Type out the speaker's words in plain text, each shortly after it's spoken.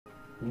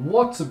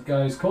What's up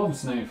guys,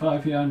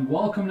 Corvus95 here and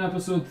welcome to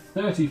episode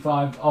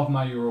 35 of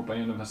my Europa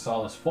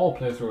Universalis 4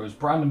 playthrough as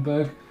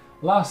Brandenburg.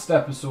 Last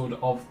episode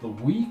of the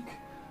week,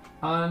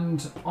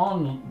 and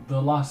on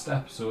the last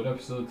episode,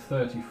 episode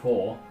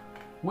 34,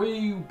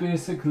 we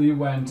basically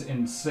went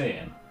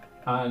insane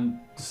and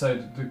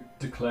decided to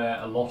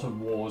declare a lot of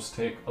wars,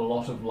 take a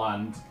lot of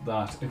land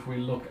that if we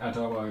look at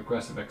our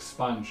aggressive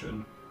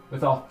expansion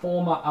with our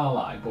former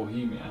ally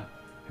Bohemia,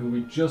 who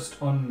we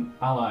just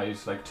unallied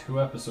like 2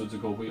 episodes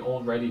ago, we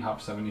already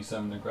have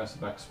 77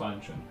 aggressive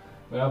expansion.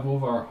 We have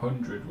over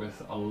 100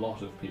 with a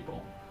lot of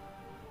people.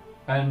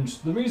 And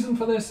the reason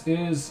for this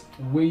is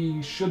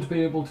we should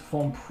be able to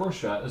form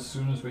Prussia as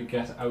soon as we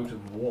get out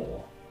of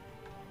war.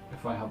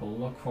 If I have a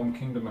look, from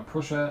Kingdom of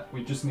Prussia,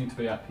 we just need to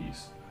be at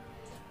peace.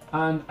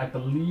 And I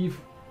believe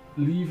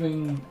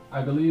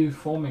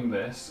forming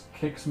this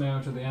kicks me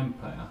out of the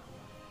Empire.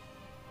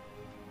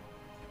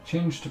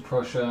 Change to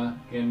Prussia,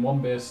 gain 1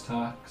 base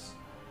tax.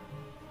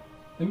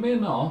 It may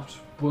not,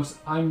 but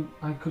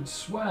I could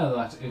swear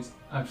that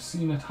I've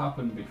seen it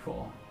happen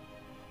before.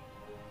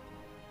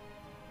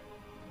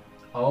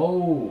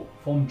 Oh,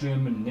 form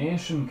German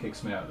nation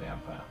kicks me out of the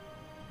Empire.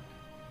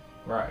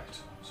 Right,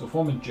 so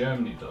forming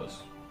Germany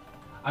does.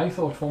 I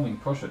thought forming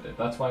Prussia did,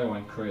 that's why I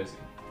went crazy.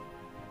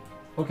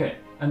 Okay,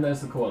 and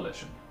there's the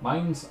coalition.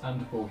 Mainz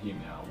and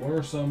Bohemia.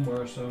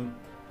 Worrisome.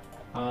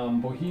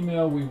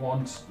 Bohemia we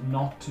want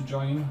not to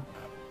join.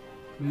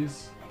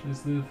 Please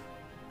live.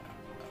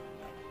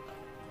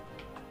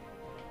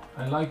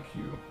 I like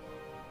you.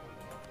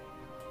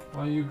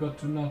 Why you got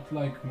to not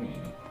like me?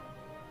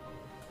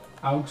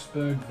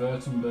 Augsburg,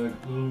 Württemberg,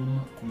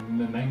 Ulm,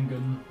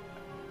 Memmingen.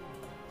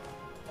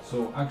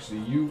 So actually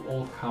you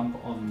all camp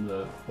on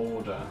the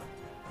border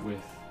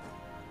with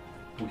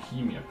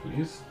Bohemia,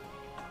 please.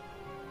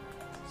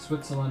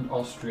 Switzerland,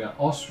 Austria.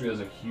 Austria's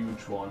a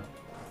huge one.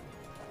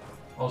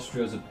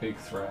 Austria's a big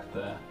threat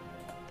there.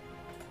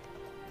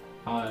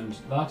 And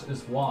that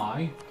is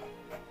why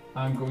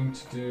I'm going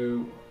to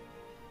do...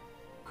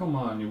 Come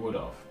on, you would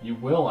have. You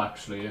will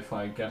actually if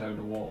I get out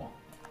of war.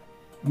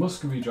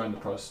 Muscovy joined the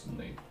Protestant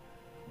League.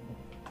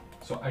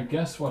 So I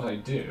guess what I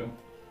do...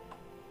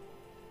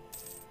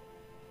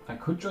 I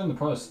could join the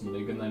Protestant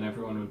League and then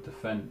everyone would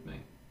defend me.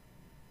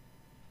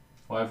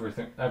 Or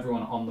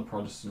everyone on the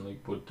Protestant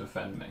League would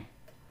defend me.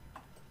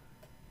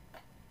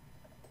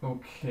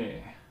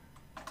 Okay.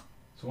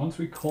 So once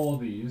we core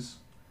these,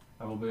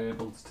 I will be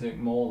able to take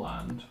more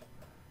land.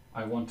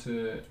 I want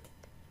to,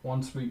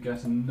 once we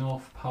get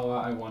enough power,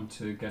 I want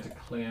to get a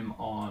claim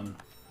on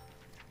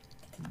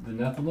the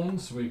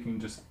Netherlands so we can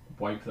just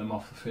wipe them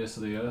off the face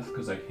of the earth,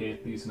 because I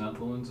hate these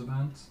Netherlands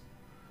events.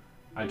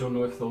 I don't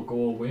know if they'll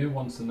go away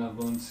once the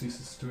Netherlands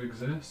ceases to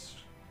exist,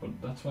 but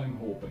that's what I'm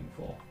hoping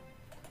for.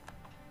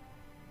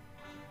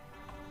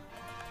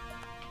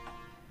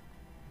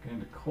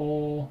 Going to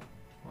core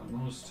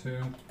on those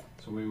 2.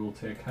 So we will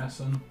take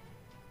Hessen.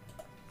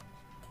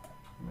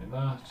 Give me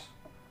that.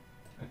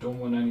 I don't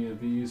want any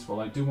of these. Well,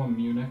 I do want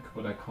Munich,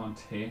 but I can't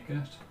take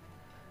it.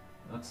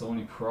 That's the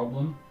only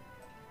problem.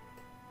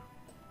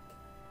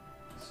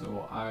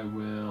 So I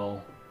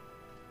will...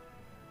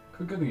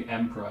 Could get the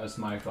Emperor as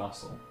my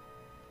vassal.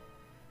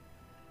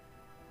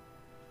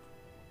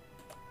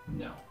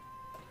 No.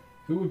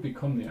 Who would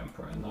become the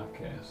Emperor in that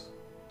case?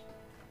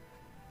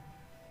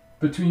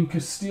 Between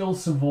Castile,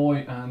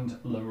 Savoy and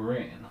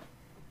Lorraine.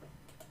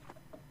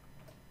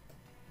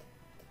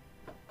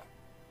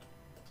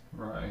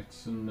 Right,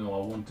 so no,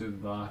 I won't do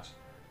that.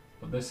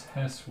 But this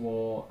Hesse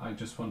war, I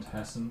just want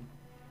Hessen.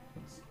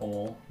 That's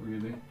all,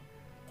 really.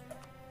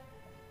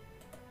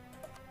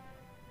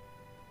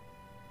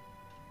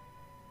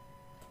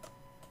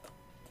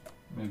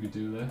 Maybe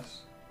do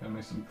this. Get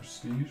me some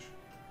prestige.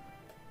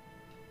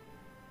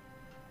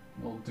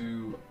 We'll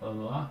do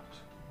that.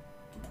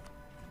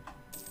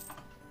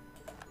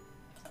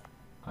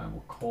 I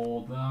will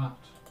call that.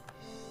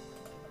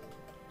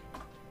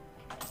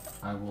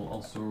 I will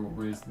also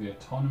raise the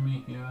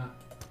autonomy here.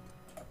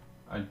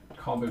 I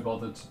can't be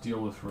bothered to deal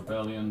with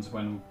rebellions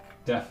when we're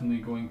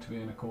definitely going to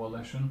be in a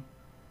coalition.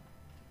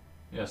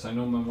 Yes, I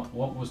know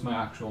what was my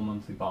actual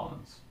monthly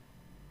balance.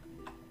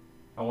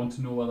 I want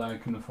to know whether I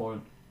can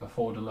afford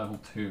a level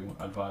 2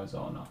 advisor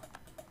or not.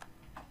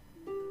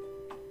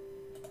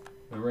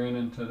 Lorraine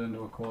entered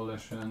into a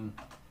coalition.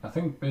 I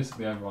think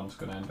basically everyone's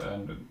going to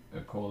enter a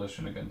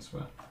coalition against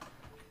me.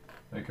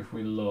 Like if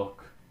we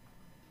look,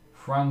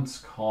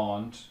 France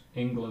can't,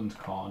 England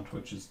can't,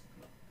 which is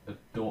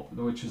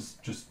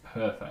just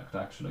perfect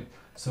actually.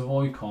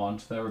 Savoy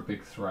can't, they're a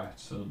big threat,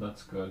 so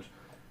that's good.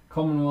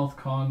 Commonwealth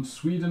can't,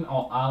 Sweden,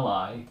 our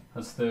ally,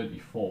 has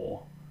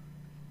 34.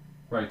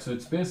 Right, so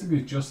it's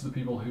basically just the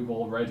people who've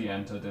already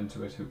entered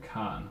into it who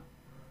can.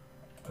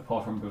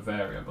 Apart from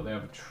Bavaria, but they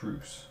have a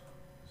truce.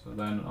 So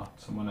they're not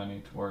someone I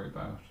need to worry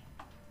about.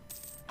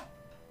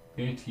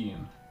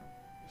 18.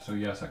 So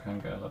yes, I can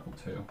get a level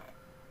 2.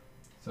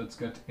 So let's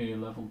get a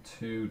level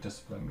 2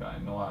 discipline guy.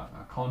 No, I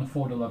can't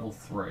afford a level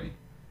 3.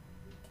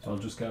 So I'll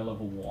just get a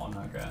level 1,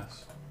 I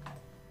guess.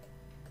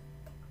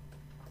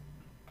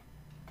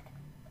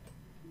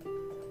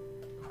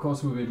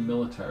 course with a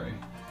military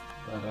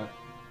that I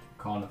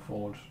can't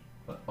afford,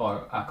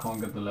 or I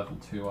can't get the level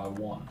 2 I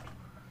want.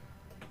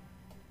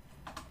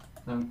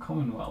 Now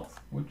Commonwealth,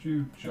 would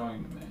you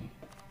join me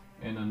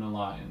in an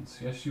alliance?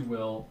 Yes you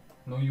will.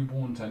 No you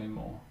won't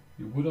anymore.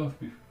 You would have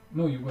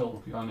no you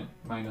will, you're on it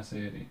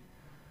 -80.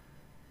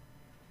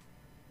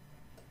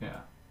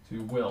 Yeah, so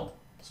you will,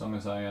 as long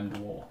as I end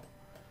the war.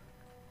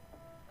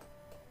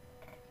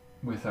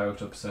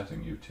 Without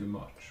upsetting you too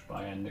much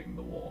by ending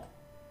the war.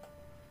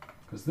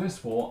 Because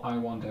this war, I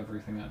want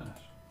everything in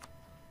it.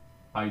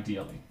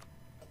 Ideally.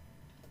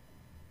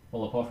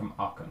 Well, apart from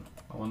Aachen.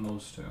 I want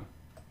those two.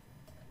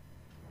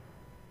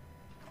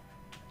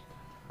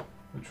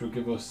 Which will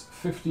give us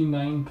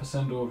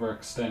 59%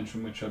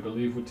 overextension, which I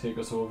believe would take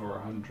us over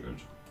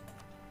 100.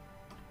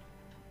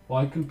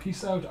 Well, I can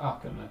peace out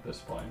Aachen at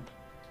this point,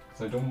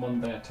 because I don't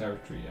want their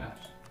territory yet.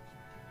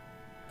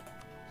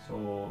 So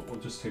we'll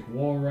just take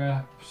war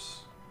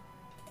reps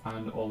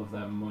and all of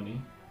their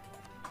money.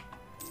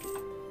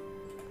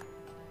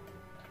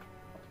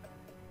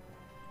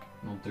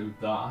 We'll do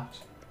that.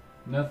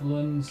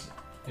 Netherlands,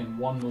 in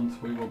 1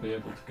 month we will be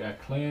able to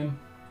get claim.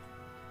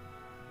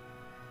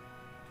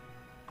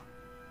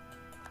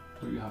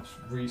 We have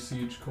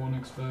re-siege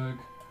Königsberg.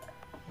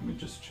 Let me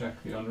just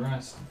check the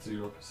unrest at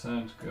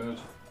 0%, good.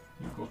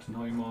 You go to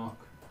Neumark.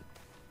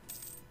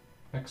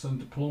 Excellent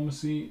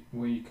diplomacy,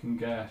 we can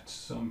get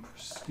some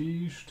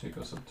prestige, take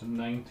us up to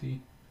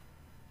 90.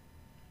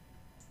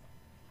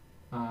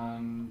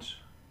 And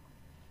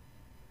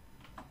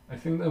I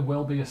think there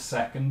will be a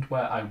second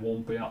where I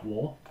won't be at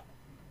war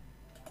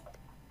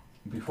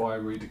before I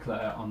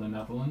redeclare on the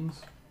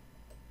Netherlands.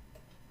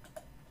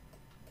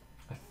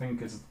 I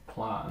think is the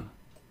plan.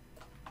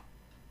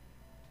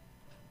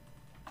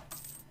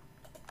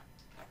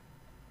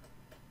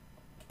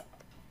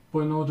 But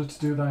in order to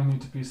do that I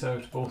need to peace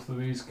out both of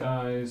these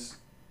guys.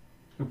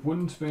 It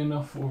wouldn't be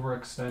enough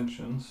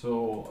overextension,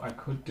 so I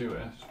could do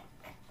it.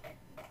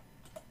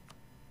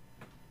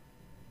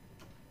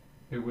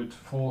 It would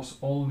force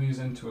all these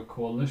into a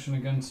coalition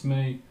against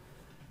me.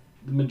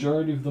 The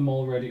majority of them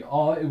already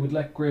are. It would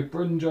let Great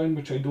Britain join,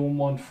 which I don't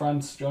want.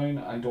 France join,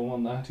 I don't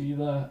want that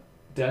either.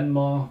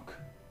 Denmark.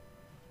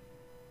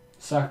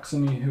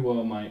 Saxony, who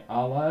are my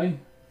ally.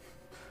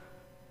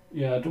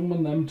 Yeah, I don't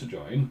want them to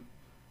join.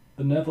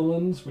 The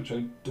Netherlands, which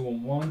I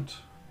don't want.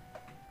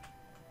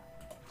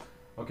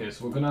 Okay,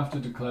 so we're going to have to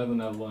declare the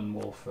Netherlands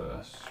war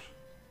first.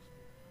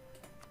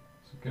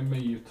 So give me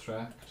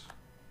Utrecht.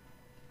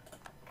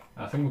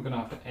 I think we're going to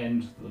have to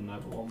end the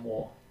Netherlands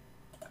war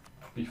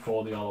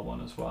before the other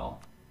one as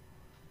well.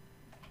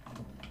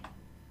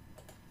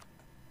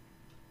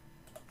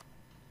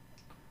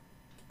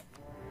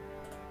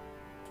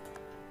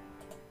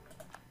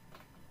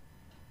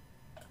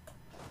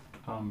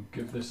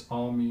 Give this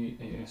army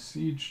a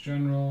siege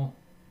general.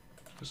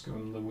 Just give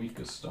him the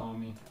weakest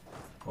army,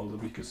 or the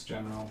weakest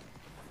general.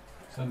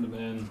 Send him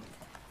in.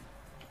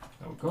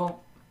 There we go.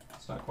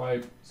 Stack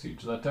wipe.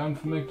 Siege that down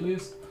for me,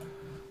 please.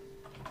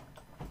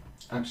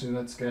 Actually,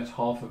 let's get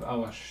half of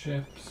our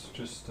ships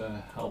just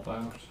to help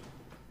out.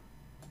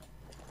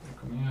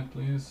 Come here,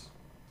 please.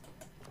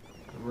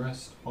 The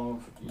rest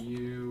of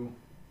you.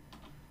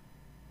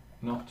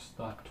 Not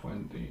that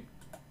 20.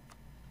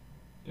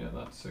 Yeah,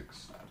 that's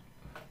 6.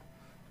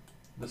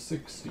 The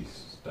 60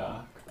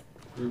 stack.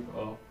 Group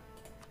up.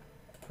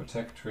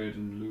 Protect trade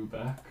in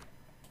Lubeck.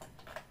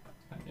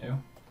 Thank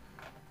you.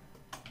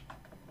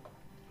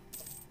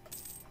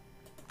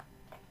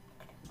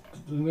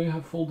 Do they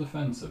have full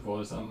defensive,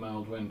 or is that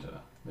mild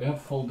winter? They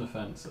have full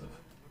defensive.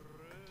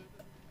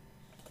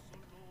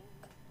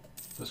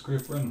 Does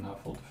Great Britain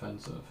have full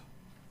defensive?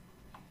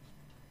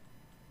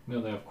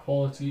 No, they have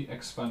quality,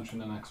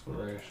 expansion and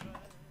exploration.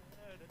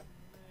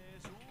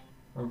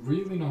 Are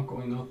really not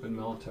going up in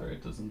military,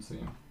 it doesn't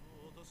seem.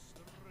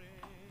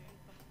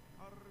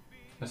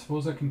 I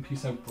suppose I can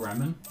piece out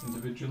Bremen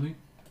individually.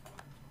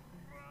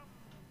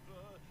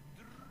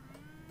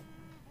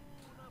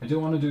 I do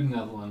want to do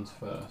Netherlands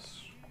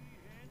first.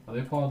 Are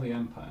they part of the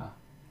Empire?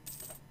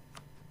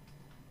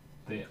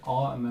 They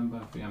are a member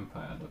of the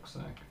Empire, it looks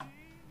like.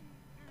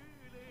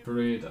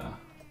 Breda.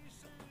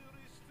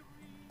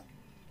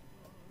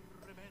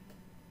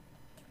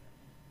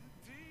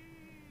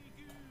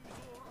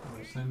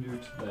 We'll send you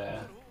to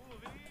there.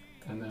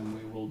 And then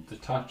we will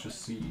detach a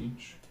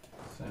siege.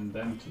 Send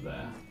them to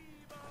there.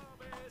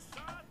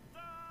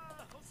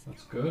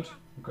 That's good.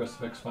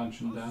 Aggressive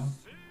expansion down.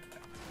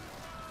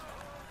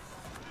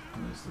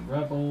 And there's the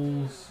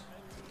rebels.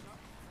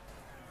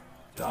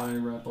 Die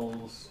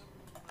rebels.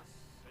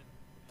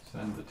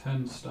 Send the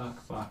 10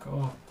 stack back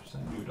up.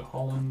 Send you to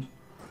Holland.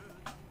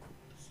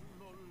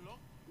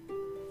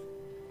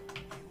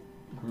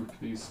 Group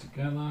these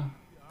together.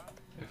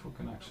 If we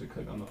can actually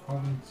click on the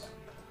province.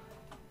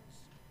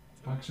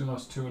 I actually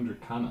lost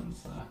 200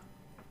 cannons there.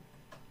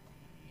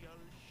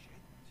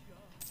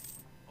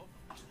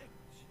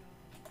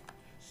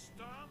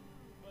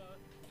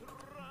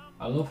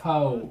 I love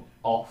how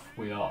off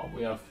we are.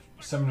 We have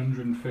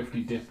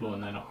 750 Diplo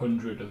and then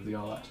 100 of the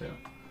other two.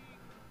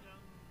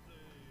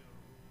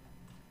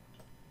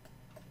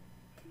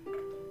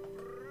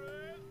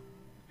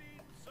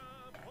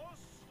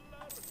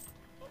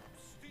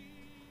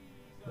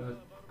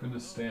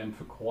 stay in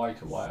for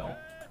quite a while.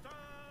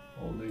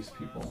 All these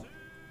people.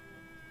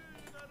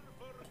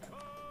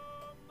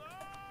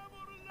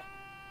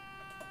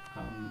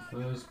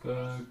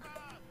 Würzburg.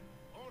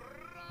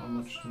 How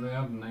much do they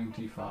have?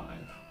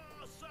 95.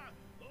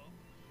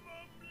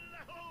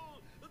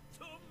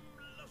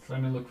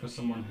 Trying to look for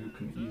someone who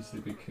can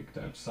easily be kicked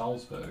out.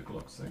 Salzburg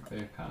looks like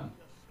they can.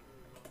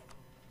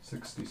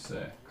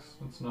 66.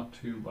 That's not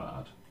too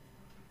bad.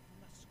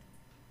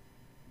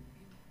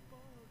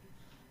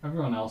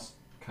 Everyone else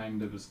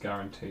kind of is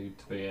guaranteed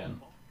to be in.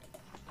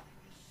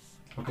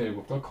 Okay,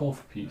 we've got call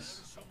for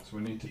peace, so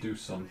we need to do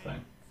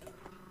something.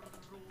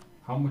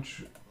 How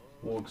much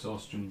war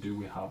exhaustion do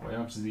we have? We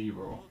have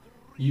 0.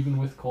 Even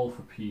with call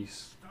for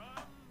peace.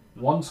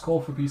 Once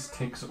call for peace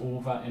takes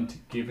over into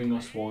giving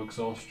us war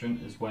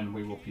exhaustion is when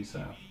we will peace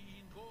out.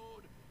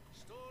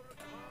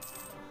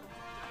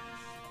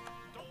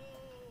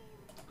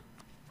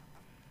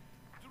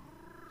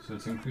 So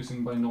it's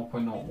increasing by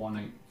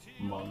 0.018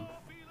 a month.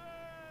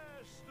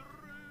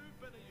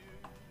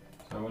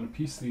 So I want to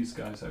piece these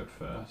guys out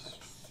first.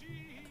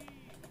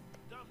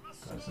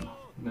 Guys in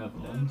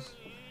Netherlands.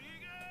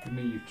 Give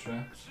me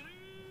Utrecht.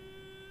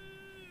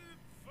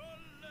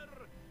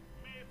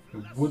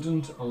 It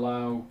wouldn't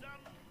allow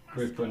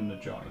Great Britain to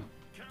join.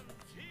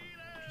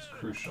 Which is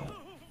crucial,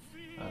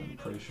 I'm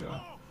pretty sure.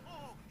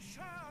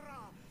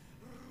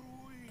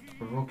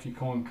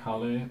 Roquicon and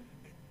Calais.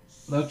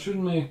 That should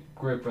make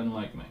Great Britain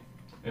like me.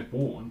 It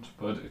won't,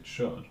 but it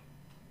should.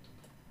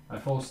 I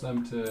forced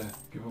them to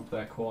give up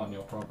their core in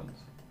your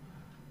province.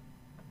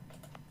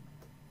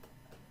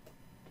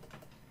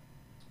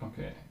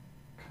 Okay,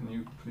 can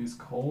you please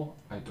call?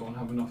 I don't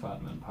have enough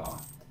admin power.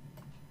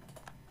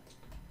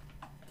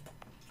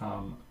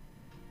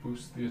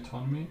 Boost the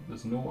autonomy.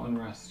 There's no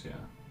unrest here.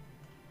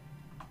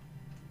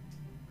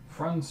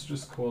 France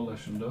just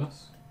coalitioned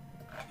us.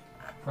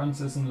 France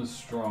isn't as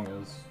strong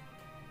as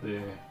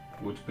they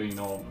would be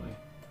normally.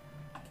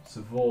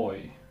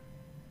 Savoy.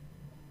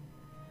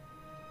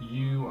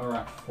 You are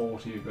at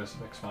 40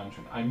 aggressive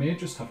expansion. I may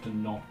just have to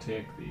not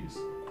take these.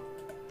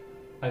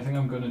 I think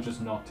I'm going to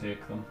just not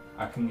take them.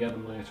 I can get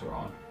them later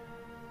on.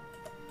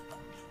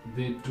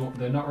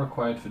 They're not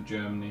required for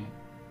Germany.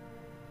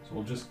 So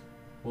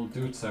we'll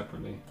do it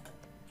separately.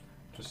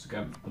 Just to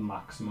get the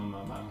maximum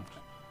amount.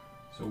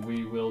 So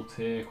we will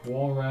take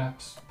war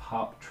reps,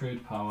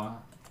 trade power,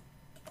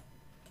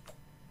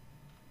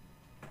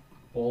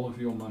 all of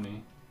your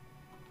money.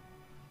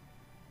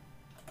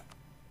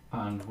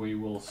 And we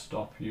will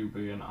stop you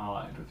being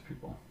allied with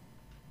people.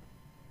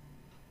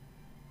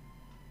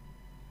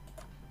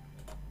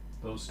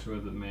 Those two are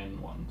the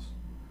main ones.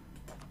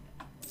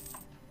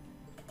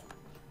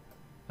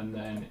 And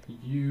then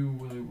you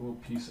will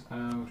peace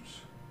out.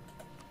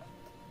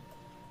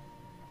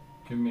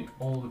 Give me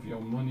all of your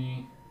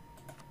money.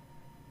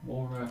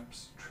 War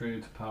reps,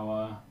 trade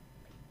power.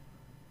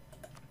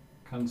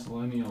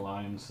 Cancel any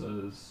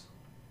alliances.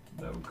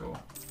 There we go.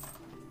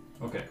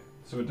 Okay,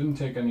 so it didn't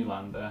take any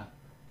land there.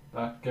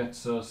 That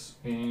gets us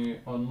a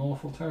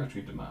unlawful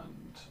territory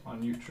demand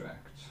on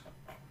Utrecht.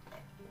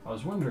 I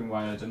was wondering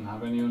why I didn't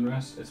have any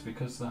unrest. It's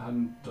because they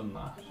hadn't done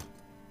that.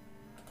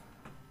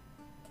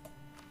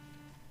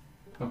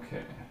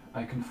 Okay,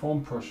 I can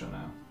form Prussia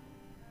now.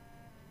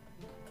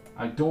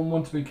 I don't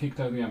want to be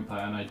kicked out of the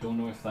Empire, and I don't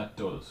know if that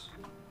does.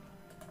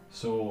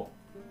 So,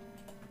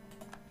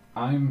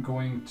 I'm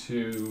going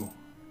to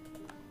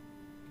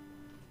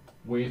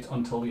wait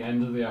until the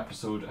end of the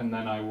episode, and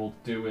then I will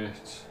do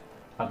it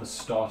at the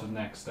start of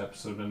next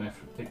episode, and if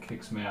it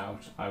kicks me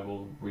out, I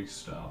will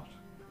restart.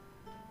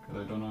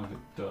 Because I don't know if it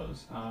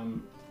does.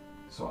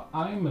 So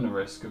I'm in a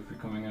risk of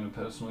becoming in a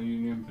personal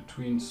union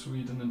between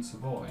Sweden and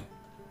Savoy.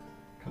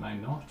 Can I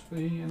not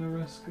be in a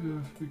risk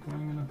of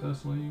becoming in a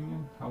personal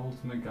union? How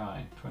old's my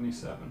guy?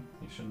 27.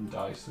 He shouldn't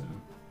die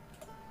soon.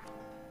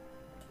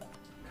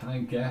 Can I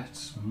get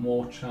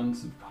more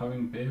chance of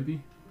having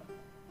baby?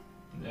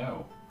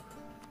 No.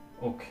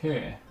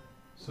 Okay.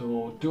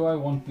 So, do I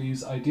want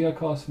these? Idea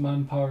cost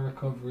manpower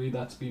recovery,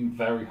 that's been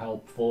very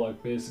helpful.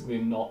 I've basically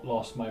not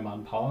lost my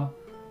manpower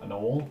at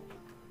all.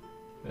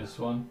 This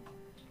one.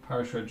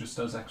 Parish just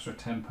does extra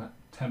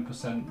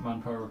 10%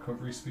 manpower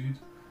recovery speed.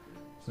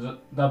 So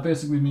that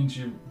basically means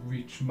you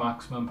reach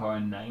max manpower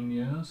in 9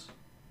 years.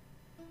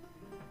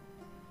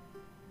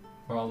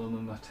 Rather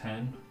than the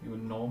 10 you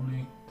would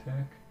normally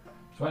take.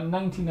 So at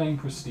 99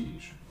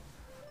 prestige.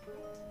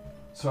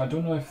 So I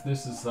don't know if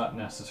this is that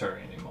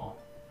necessary anymore.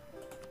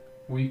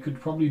 We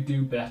could probably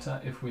do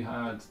better if we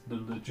had the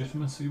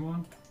legitimacy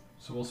one.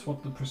 So we'll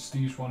swap the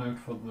prestige one out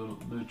for the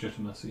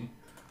legitimacy.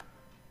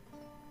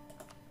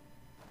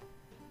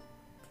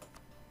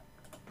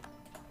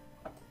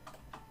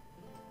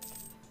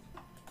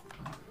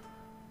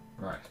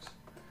 Right.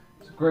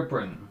 So Great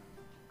Britain.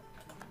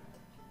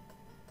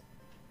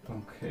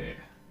 Okay.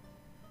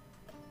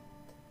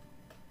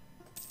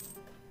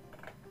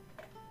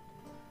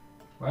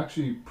 We're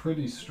actually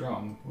pretty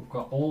strong. We've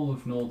got all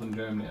of northern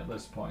Germany at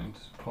this point,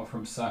 apart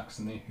from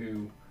Saxony,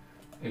 who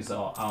is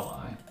our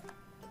ally.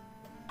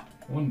 I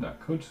wonder,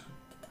 could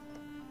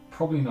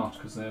probably not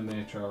because they're the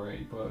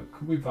HRE, but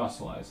could we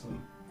vassalize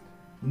them?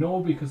 No,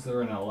 because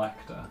they're an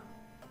elector,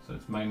 so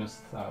it's minus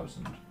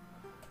 1,000.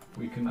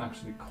 We can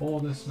actually core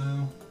this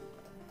now.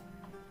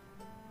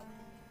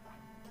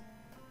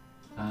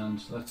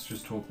 And let's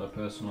just hope that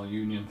personal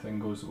union thing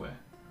goes away.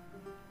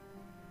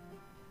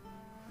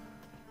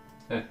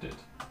 It did.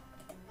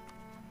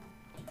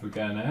 Did we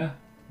get an heir?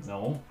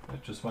 No,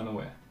 it just went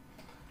away.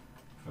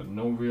 For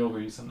no real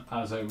reason,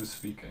 as I was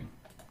speaking.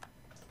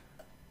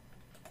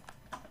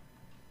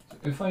 So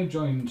if I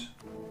joined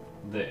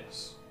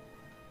this,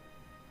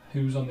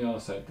 who's on the other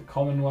side? The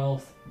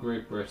Commonwealth,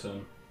 Great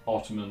Britain,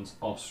 Ottomans,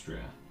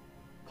 Austria,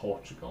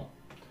 Portugal.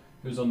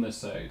 Who's on this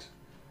side?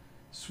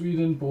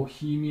 Sweden,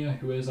 Bohemia,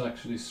 who is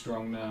actually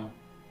strong now.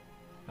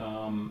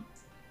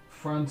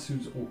 France,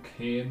 who's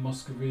okay.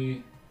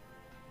 Muscovy,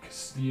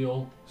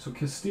 Castile. So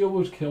Castile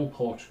would kill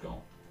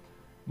Portugal.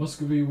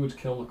 Muscovy would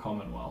kill the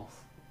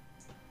Commonwealth.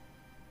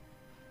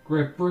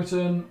 Great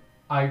Britain,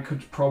 I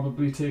could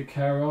probably take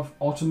care of.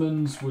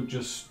 Ottomans would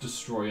just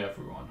destroy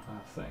everyone, I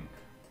think.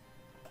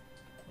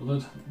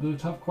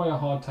 They'd have quite a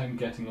hard time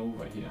getting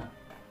over here.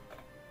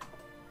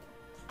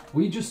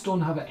 We just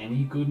don't have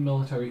any good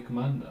military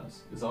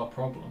commanders, is our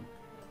problem.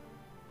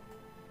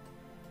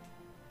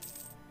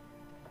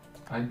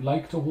 I'd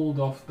like to hold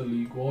off the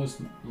League War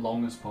as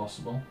long as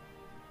possible.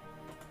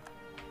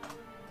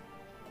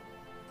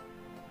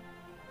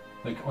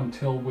 Like,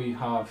 until we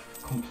have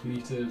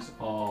completed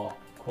our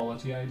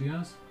quality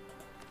ideas.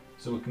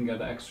 So we can get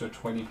the extra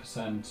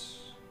 20%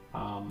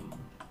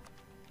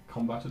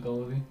 combat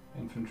ability,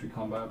 infantry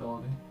combat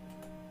ability.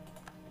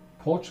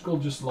 Portugal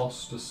just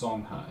lost to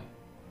Songhai.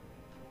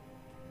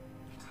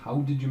 How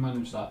did you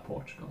manage that,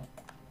 Portugal?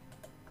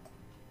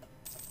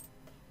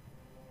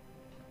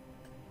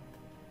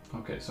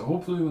 Okay, so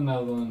hopefully the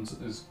Netherlands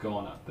is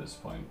gone at this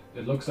point.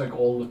 It looks like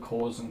all the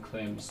cores and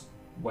claims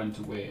went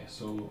away,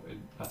 so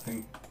I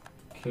think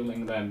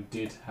killing them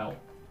did help.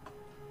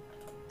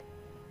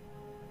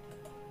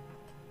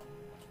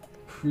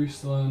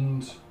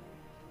 Friesland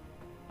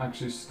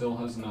actually still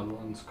has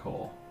Netherlands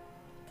core,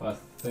 but I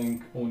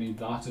think only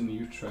that and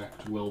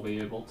Utrecht will be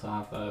able to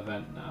have that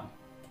event now,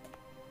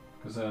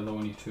 because they're the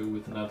only two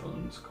with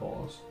Netherlands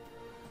cores.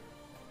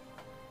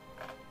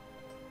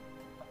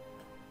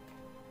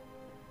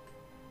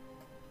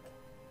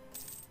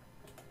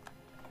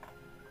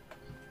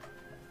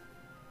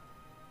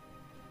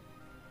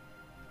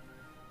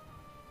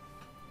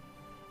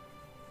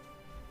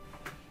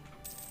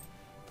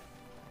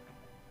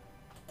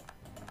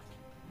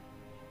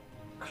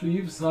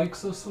 Cleves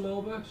likes us a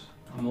little bit.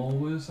 I'm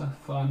always a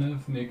fan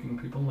of making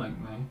people like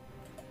me,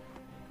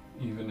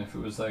 even if it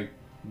was like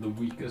the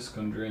weakest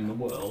country in the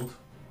world.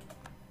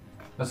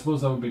 I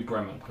suppose that would be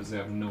Bremen, because they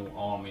have no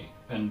army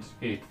and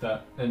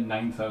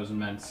 9,000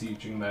 men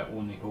sieging their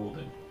only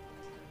holding.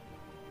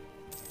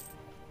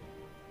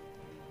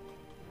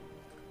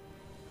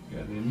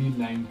 Yeah, they need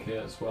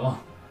 9k as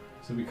well.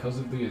 So because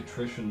of the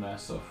attrition they're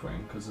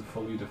suffering, because of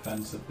fully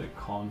defensive, they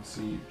can't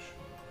siege.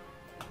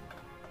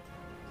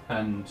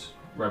 And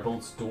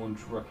rebels don't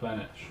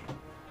replenish.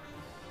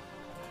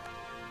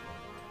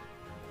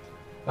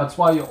 That's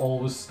why you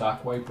always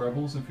stack wipe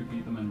rebels if you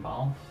beat them in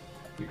battle,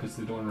 because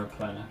they don't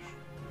replenish.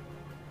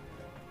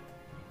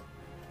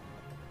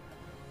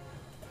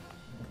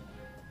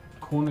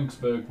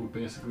 Königsberg would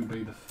basically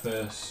be the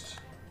first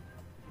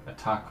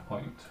attack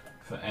point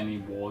for any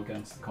war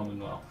against the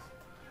Commonwealth.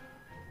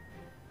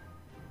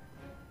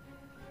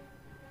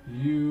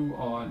 You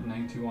are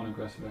 91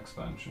 aggressive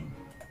expansion.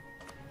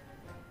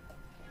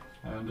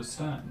 I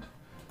understand.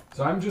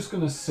 So I'm just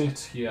going to sit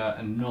here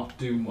and not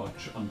do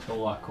much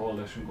until that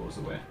coalition goes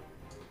away.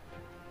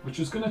 Which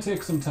is going to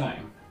take some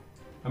time.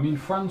 I mean,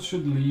 France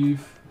should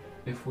leave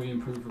if we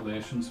improve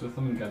relations with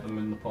them and get them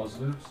in the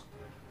positives.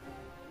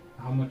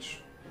 How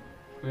much...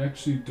 We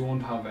actually don't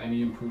have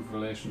any improved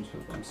relations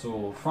with them,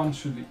 so France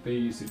should be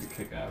easy to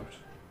kick out.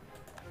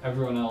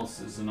 Everyone else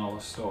is another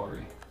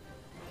story.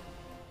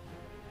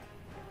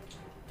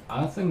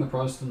 I think the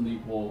Protestant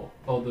League War,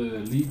 or the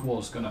League War,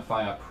 is going to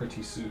fire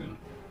pretty soon.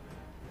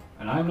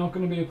 And I'm not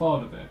going to be a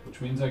part of it, which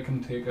means I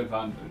can take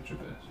advantage of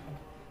it.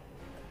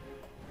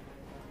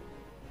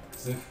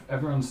 Because if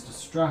everyone's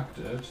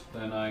distracted,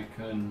 then I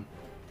can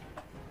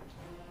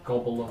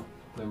gobble up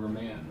the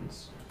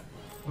remains.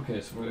 Okay,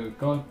 so we've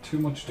got too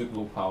much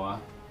diplo power.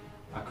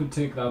 I could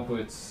take that, but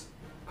it's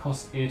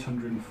cost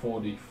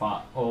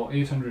 845 or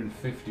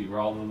 850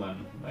 rather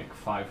than like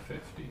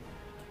 550.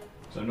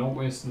 So I'm not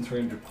wasting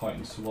 300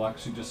 points, so we'll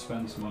actually just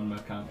spend some on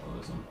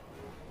mercantilism.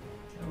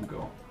 There we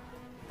go.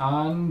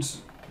 And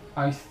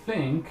I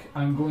think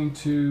I'm going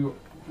to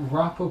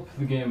wrap up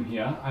the game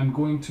here. I'm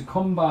going to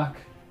come back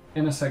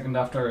in a second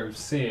after I've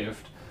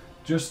saved,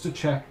 just to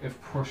check if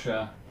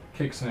Prussia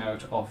kicks me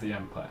out of the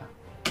Empire.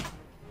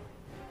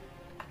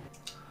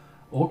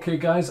 Okay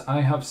guys,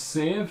 I have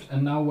saved,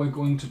 and now we're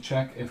going to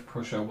check if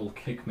Prussia will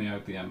kick me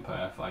out the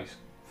Empire if I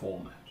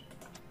form it.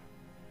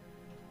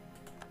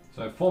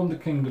 So I've formed the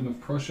Kingdom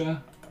of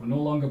Prussia. We're no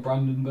longer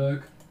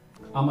Brandenburg.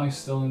 Am I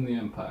still in the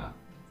Empire?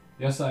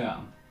 Yes, I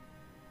am.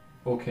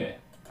 Okay.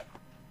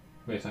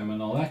 Wait, I'm an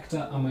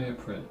elector, am I a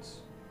prince?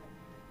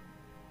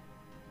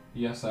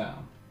 Yes, I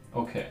am.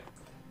 Okay.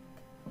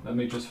 Let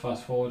me just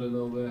fast forward a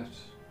little bit.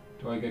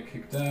 Do I get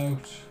kicked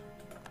out?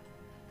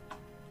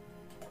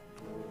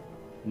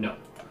 No.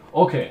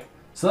 Okay,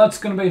 so that's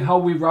going to be how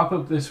we wrap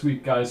up this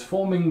week, guys.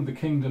 Forming the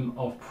Kingdom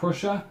of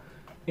Prussia.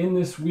 In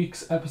this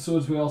week's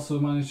episodes, we also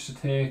managed to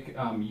take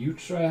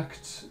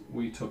Utrecht,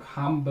 we took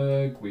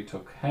Hamburg, we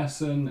took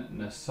Hessen,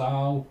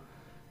 Nassau,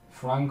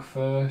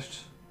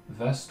 Frankfurt,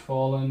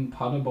 Westfalen,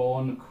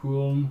 Paderborn,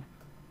 Köln.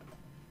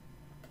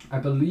 I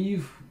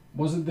believe,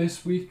 was it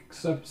this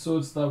week's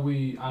episodes that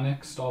we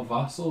annexed our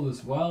vassal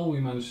as well? We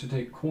managed to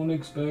take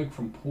Königsberg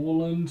from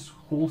Poland,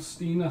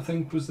 Holstein I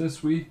think was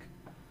this week.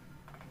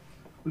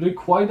 We did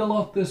quite a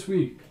lot this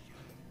week.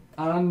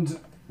 And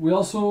we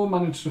also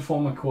managed to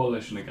form a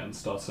coalition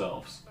against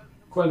ourselves.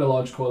 Quite a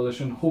large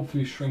coalition,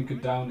 hopefully shrink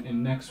it down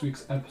in next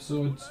week's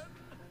episodes.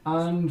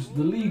 And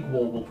the League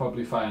War will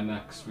probably fire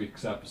next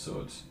week's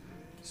episodes.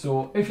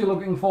 So if you're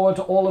looking forward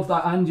to all of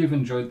that and you've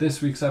enjoyed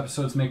this week's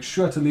episodes, make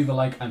sure to leave a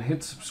like and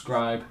hit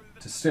subscribe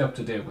to stay up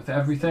to date with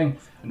everything.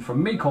 And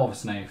from me,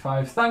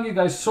 Corvus95, thank you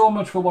guys so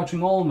much for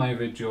watching all my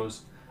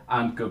videos,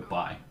 and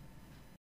goodbye.